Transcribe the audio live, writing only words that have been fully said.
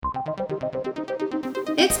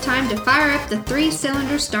It's time to fire up the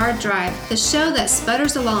three-cylinder Star Drive, the show that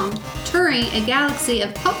sputters along, touring a galaxy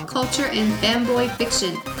of pop culture and fanboy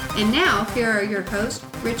fiction. And now, here are your hosts,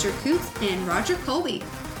 Richard Coots and Roger Colby.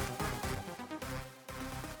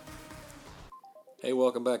 Hey,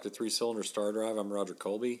 welcome back to Three-Cylinder Star Drive. I'm Roger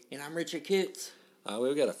Colby. And I'm Richard Coots.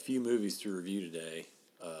 We've got a few movies to review today.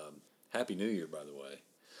 Happy New Year, by the way.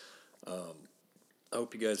 I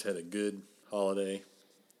hope you guys had a good holiday.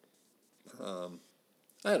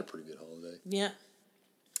 I had a pretty good holiday. Yeah.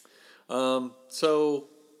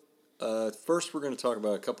 First we're going to talk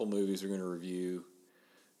about a couple movies. We're going to review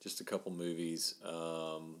just a couple movies.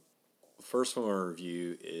 The first one we're going to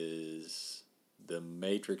review is The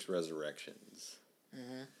Matrix Resurrections,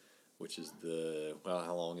 which is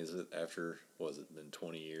how long is it after, been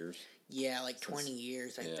 20 years? Yeah, like 20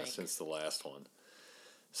 years, I think. Yeah, since the last one.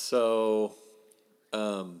 So,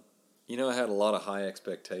 I had a lot of high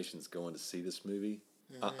expectations going to see this movie.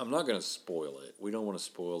 I'm not going to spoil it. We don't want to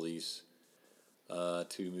spoil these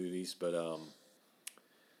two movies, but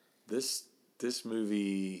this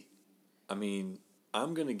movie, I'm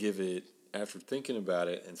going to give it, after thinking about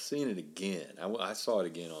it and seeing it again, I saw it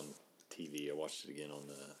again on TV. I watched it again on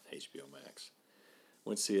HBO Max.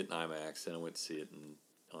 Went to see it in IMAX, and I went to see it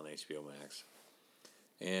on HBO Max.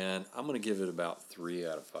 And I'm going to give it about 3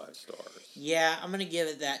 out of 5 stars. Yeah, I'm going to give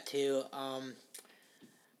it that too.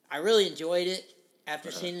 I really enjoyed it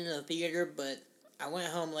after seeing it in the theater, but I went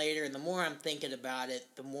home later, and the more I'm thinking about it,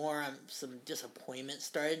 the more some disappointment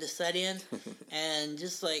started to set in. And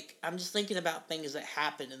I'm just thinking about things that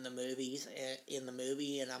happened in the movie,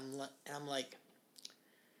 and I'm like,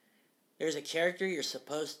 there's a character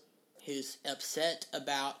who's upset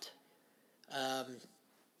about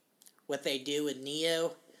what they do with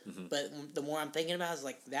Neo, but the more I'm thinking about it, is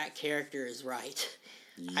like, that character is right.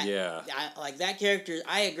 Yeah. I that character,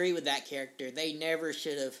 I agree with that character. They never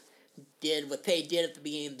should have did what they did at the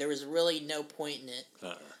beginning. There was really no point in it.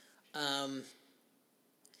 How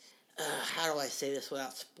do I say this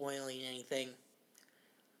without spoiling anything?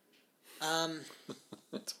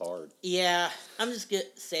 It's hard. Yeah, I'm just gonna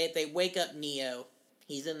say it. They wake up Neo.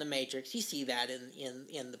 He's in the Matrix. You see that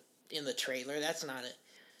in the trailer. That's not a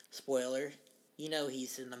spoiler. You know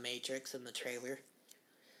he's in the Matrix in the trailer.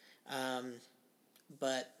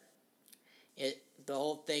 But the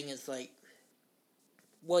whole thing is like,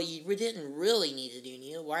 well, you didn't really need to do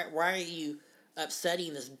Neo. Why are you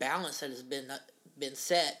upsetting this balance that has been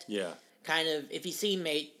set? Yeah. Kind of, if you see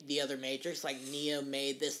the other Matrix, like Neo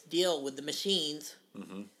made this deal with the machines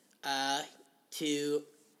to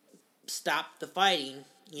stop the fighting.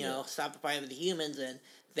 Stop the fighting with the humans, and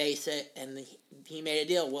they said, and he made a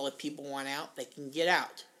deal. Well, if people want out, they can get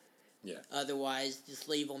out. Yeah. Otherwise, just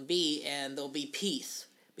leave them be, and there'll be peace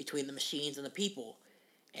between the machines and the people.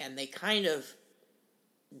 And they kind of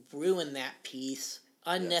ruined that peace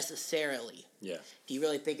unnecessarily. Yeah. If you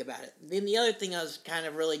really think about it. Then the other thing I was kind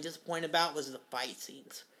of really disappointed about was the fight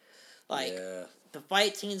scenes. The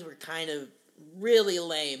fight scenes were kind of really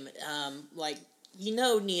lame.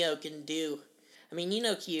 Neo can do...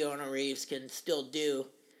 Keanu Reeves can still do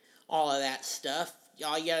all of that stuff.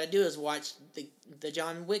 All you gotta do is watch the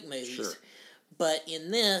John Wick movies. Sure. But in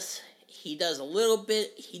this, he does a little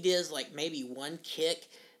bit. He does like maybe one kick,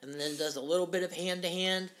 and then does a little bit of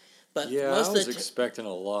hand-to-hand. But I was expecting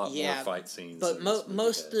a lot more fight scenes. But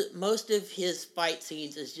most of his fight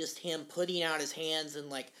scenes is just him putting out his hands and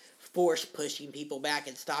like force pushing people back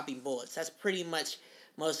and stopping bullets. That's pretty much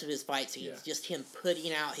most of his fight scenes. Yeah. Just him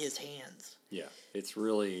putting out his hands. Yeah, it's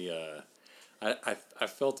really. I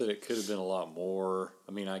felt that it could have been a lot more.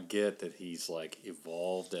 I get that he's like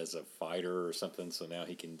evolved as a fighter or something, so now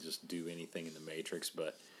he can just do anything in the Matrix.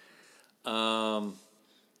 But I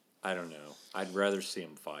don't know. I'd rather see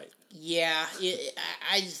him fight. Yeah,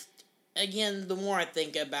 again, the more I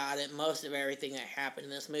think about it, most of everything that happened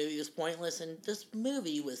in this movie was pointless, and this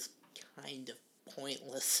movie was kind of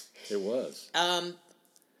pointless. It was. And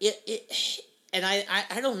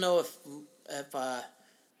I don't know if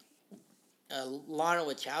Lana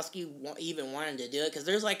Wachowski even wanted to do it, because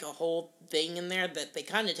there's like a whole thing in there that they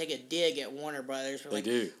kind of take a dig at Warner Brothers. They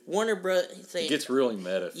do. Warner Brothers. It gets really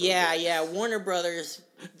meta. Yeah. Warner Brothers.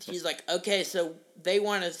 She's like, okay, so they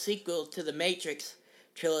want a sequel to the Matrix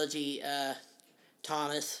trilogy,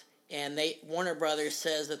 Thomas, and Warner Brothers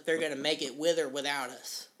says that they're going to make it with or without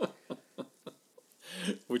us.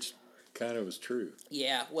 Which kind of was true.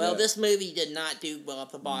 Yeah, well, this movie did not do well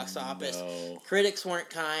at the box office. No. Critics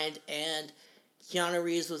weren't kind, and Keanu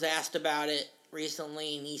Reeves was asked about it,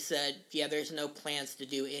 recently, and he said, "Yeah, there's no plans to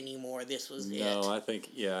do any more. This was it." No, I think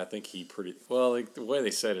he pretty well. Like, the way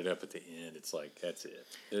they set it up at the end, it's like that's it.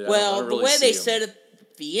 Well, I don't really the way see they him said it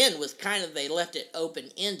at the end was kind of they left it open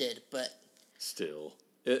ended, but still.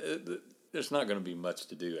 There's not going to be much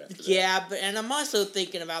to do after that. yeah, and I'm also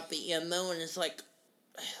thinking about the end though, and it's like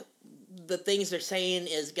the things they're saying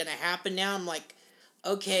is going to happen now. I'm like,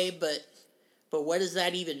 okay, but what does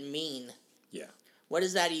that even mean? Yeah. What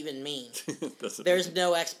does that even mean? Doesn't There's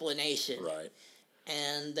no explanation. right.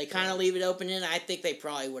 And they kind of leave it open, and I think they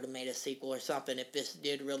probably would have made a sequel or something if this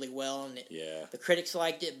did really well and Yeah. the critics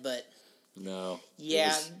liked it. But No.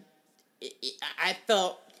 yeah, I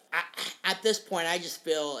felt at this point I just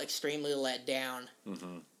feel extremely let down.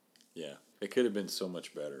 Mm-hmm. Yeah. It could have been so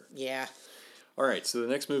much better. Yeah. All right. So the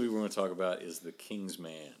next movie we're going to talk about is The King's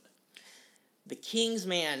Man. The King's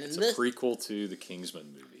Man. It's a prequel to the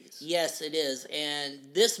Kingsman movies. Yes, it is. And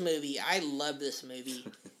this movie, I love this movie.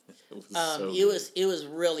 It was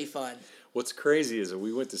really fun. What's crazy is that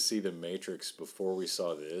we went to see The Matrix before we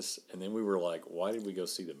saw this, and then we were like, why did we go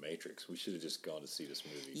see The Matrix? We should have just gone to see this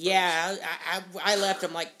movie Yeah, I left.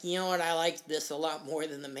 I'm like, you know what? I liked this a lot more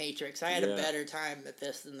than The Matrix. I had a better time at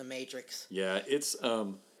this than The Matrix. Yeah, it's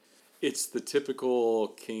the typical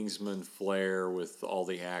Kingsman flair with all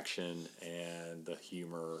the action and the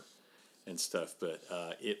humor and stuff, but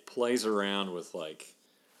it plays around with like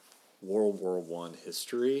World War I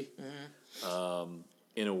history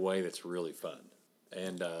in a way that's really fun.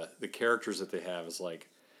 And the characters that they have is like,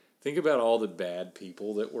 think about all the bad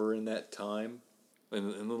people that were in that time,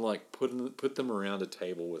 and then like put them around a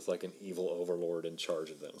table with like an evil overlord in charge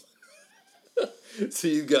of them. So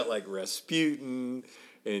you've got like Rasputin,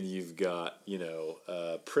 and you've got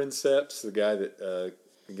Princeps, the guy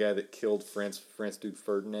that killed Franz Duke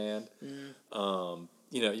Ferdinand.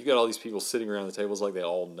 You've got all these people sitting around the tables like they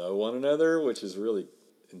all know one another, which is really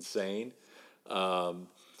insane.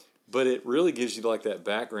 But it really gives you like that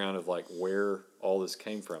background of like where all this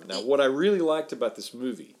came from. Now, what I really liked about this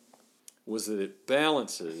movie was that it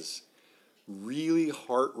balances really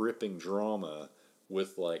heart-ripping drama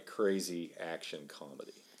with like crazy action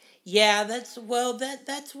comedy. Yeah, that's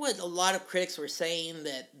what a lot of critics were saying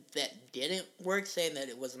that didn't work, saying that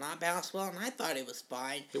it was not balanced well, and I thought it was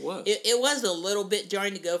fine. It was. It was a little bit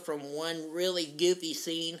jarring to go from one really goofy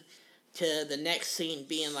scene to the next scene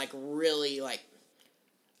being like really like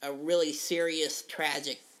a really serious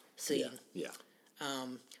tragic scene. Yeah.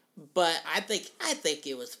 But I think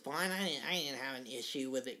it was fine. I didn't have an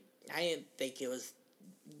issue with it. I didn't think it was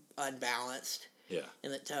unbalanced. Yeah.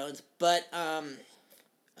 In the tones, but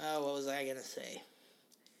what was I gonna say?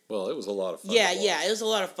 Well, it was a lot of fun. Yeah, it was a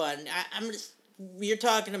lot of fun. You're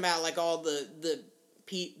talking about like all the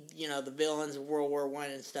villains of World War I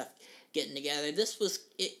and stuff getting together. This was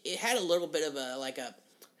it had a little bit of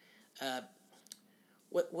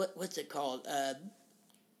what's it called?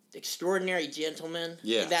 Extraordinary Gentleman.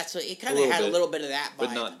 Yeah, that's what it kind of had a little bit of that vibe.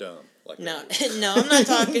 But not dumb. Like no, I'm not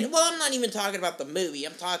talking. Well, I'm not even talking about the movie.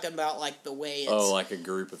 I'm talking about like the way it's. Oh, like a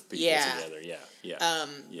group of people together. Yeah.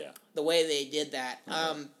 The way they did that.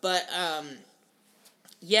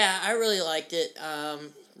 Yeah, I really liked it.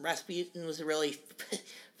 Rasputin was really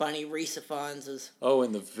funny. Risa Fons is. Oh,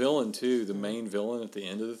 and the villain too. The main villain at the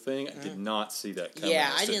end of the thing. I did not see that coming.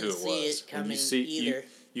 Yeah, I didn't see it coming either.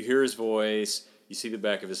 You hear his voice. You see the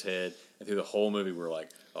back of his head, and through the whole movie, we're like,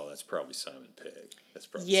 "Oh, that's probably Simon Pegg." That's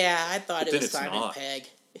probably. Yeah, I thought it was Simon Pegg.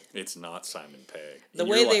 It's not Simon Pegg. The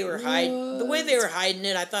way they were hiding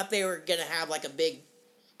it, I thought they were gonna have like a big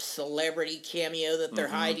celebrity cameo that they're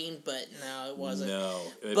hiding, but no, it wasn't. No,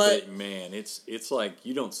 but man, it's like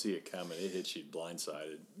you don't see it coming. It hits you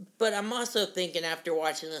blindsided. But I'm also thinking after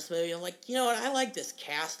watching this movie, I'm like, you know what? I like this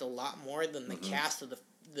cast a lot more than the cast of the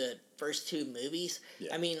first two movies.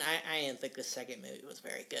 Yeah. I mean, I didn't think the second movie was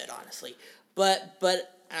very good, honestly. But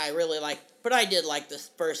I did like this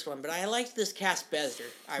first one. But I liked this cast better.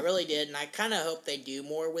 I really did, and I kind of hope they do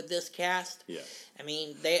more with this cast. Yeah. I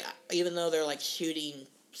mean, even though they're like shooting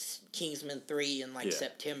Kingsman 3 in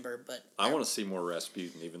September, but I want to see more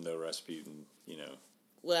Rasputin, even though Rasputin,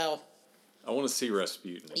 Well, I want to see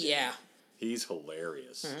Rasputin again. Yeah. He's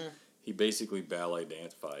hilarious. Mm-hmm. He basically ballet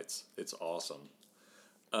dance fights. It's awesome.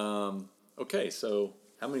 Okay, so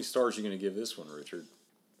how many stars are you going to give this one, Richard?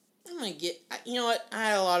 I'm going to get. You know what? I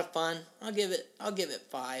had a lot of fun. I'll give it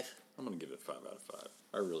 5. I'm going to give it 5 out of 5.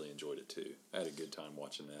 I really enjoyed it too. I had a good time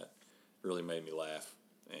watching that. It really made me laugh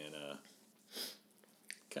and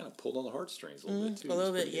kind of pulled on the heartstrings a little bit too. A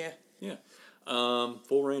little bit, yeah. Yeah.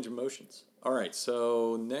 Full range of emotions. All right,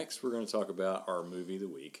 so next we're going to talk about our movie of the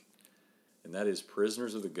week, and that is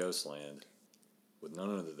Prisoners of the Ghostland with none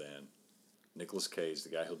other than Nicolas Cage, the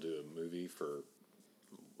guy who'll do a movie for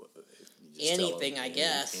you just tell him Anything, I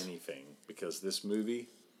guess. anything, because this movie,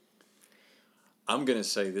 I'm gonna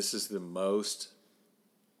say this is the most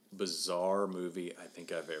bizarre movie I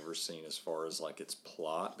think I've ever seen as far as like its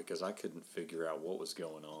plot, because I couldn't figure out what was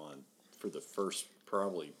going on for the first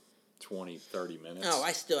probably 20, 30 minutes. Oh,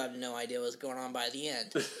 I still have no idea what's going on by the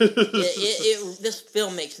end. This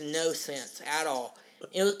film makes no sense at all.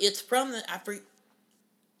 It's from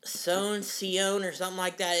Sion or something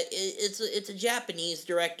like that. It's a Japanese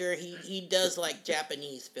director. He does like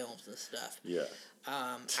Japanese films and stuff. Yeah.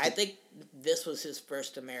 I think this was his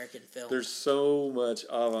first American film. There's so much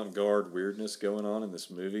avant-garde weirdness going on in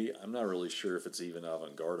this movie. I'm not really sure if it's even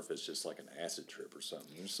avant-garde, if it's just like an acid trip or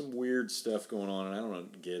something. There's some weird stuff going on, and I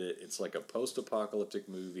don't get it. It's like a post-apocalyptic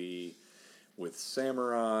movie with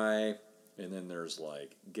samurai, and then there's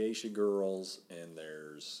like geisha girls, and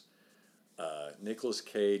there's Nicolas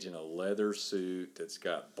Cage in a leather suit that's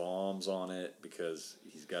got bombs on it because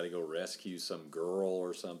he's got to go rescue some girl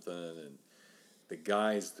or something, and the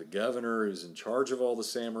governor who's in charge of all the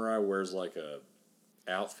samurai wears like a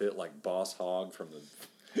outfit like Boss Hogg from the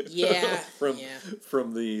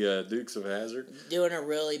from the Dukes of Hazzard, doing a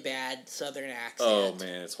really bad Southern accent. Oh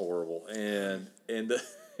man, it's horrible. And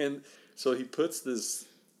so he puts this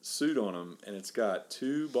suit on him, and it's got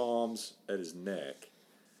 2 bombs at his neck,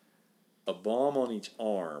 a bomb on each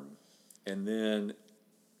arm, and then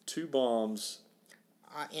 2 bombs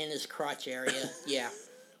in his crotch area. Yeah,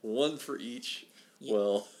 one for each. Yeah.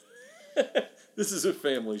 Well, this is a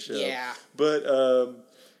family show. Yeah. But,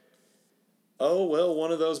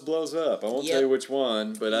 one of those blows up. I won't tell you which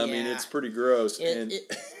one, but I mean, it's pretty gross.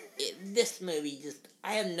 This movie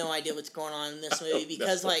I have no idea what's going on in this movie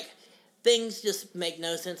because, like, things just make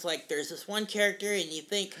no sense. Like, there's this one character, and you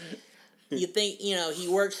think, he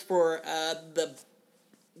works for the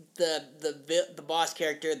boss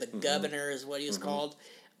character, the governor is what he was called.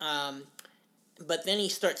 But then he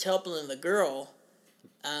starts helping the girl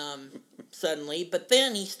suddenly. But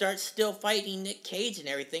then he starts still fighting Nick Cage and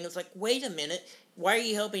everything. It's like, wait a minute. Why are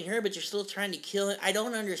you helping her, but you're still trying to kill him? I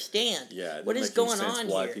don't understand. Yeah, what is going on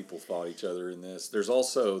why here? People fought each other in this. There's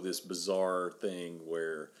also this bizarre thing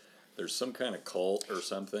where there's some kind of cult or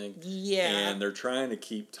something. Yeah. And they're trying to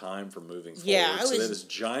keep time from moving forward. Yeah, so they have this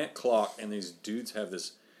giant clock, and these dudes have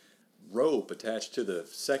this rope attached to the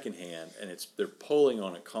second hand, and they're pulling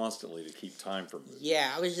on it constantly to keep time from moving.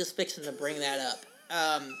 Yeah, I was just fixing to bring that up.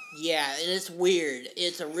 And it's weird.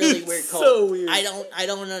 It's a really weird cult. So weird. I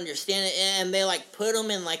don't understand it. And they like put them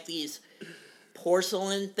in like these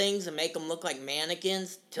porcelain things and make them look like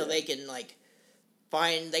mannequins till they can like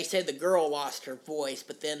find. They say the girl lost her voice,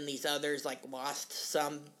 but then these others like lost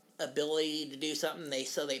some ability to do something. They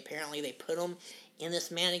apparently put them in this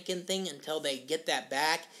mannequin thing until they get that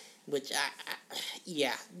back, which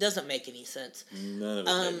doesn't make any sense. None of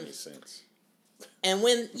it made any sense. And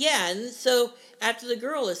and so after the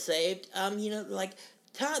girl is saved, like,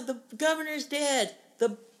 the governor's dead.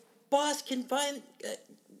 The boss can find,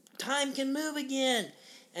 time can move again.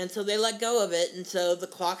 And so they let go of it, and so the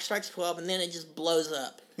clock strikes 12, and then it just blows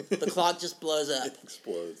up. The clock just blows up. It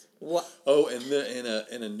explodes. What? Oh,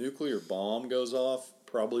 and a nuclear bomb goes off,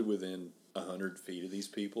 probably within 100 feet of these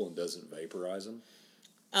people, and doesn't vaporize them.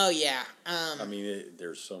 Oh, yeah. I mean,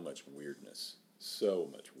 there's so much weirdness. So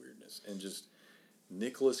much weirdness. And just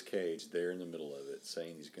Nicolas Cage there in the middle of it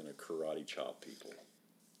saying he's going to karate chop people.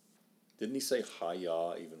 Didn't he say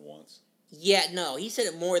hi-ya even once? Yeah, no, he said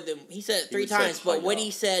it he said it 3 times, but what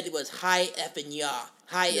he said was hi effing ya.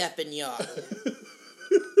 Hi effing ya.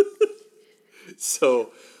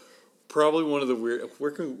 So, probably one of the weird...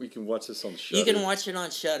 we can watch this on Shudder? You can watch it on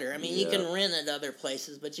Shudder. I mean, you can rent it other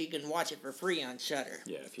places, but you can watch it for free on Shudder.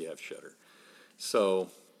 Yeah, if you have Shudder. So,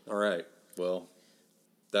 all right. Well,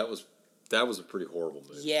 that was a pretty horrible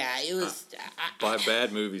movie. Yeah, it was... by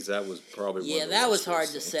bad movies, that was probably one of the that was worst hard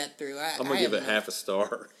I've to seen. set through. I'm going to give it half a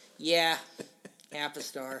star. Yeah, half a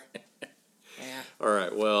star. Yeah. All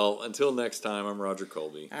right, well, until next time, I'm Roger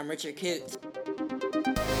Colby. I'm Richard Coots.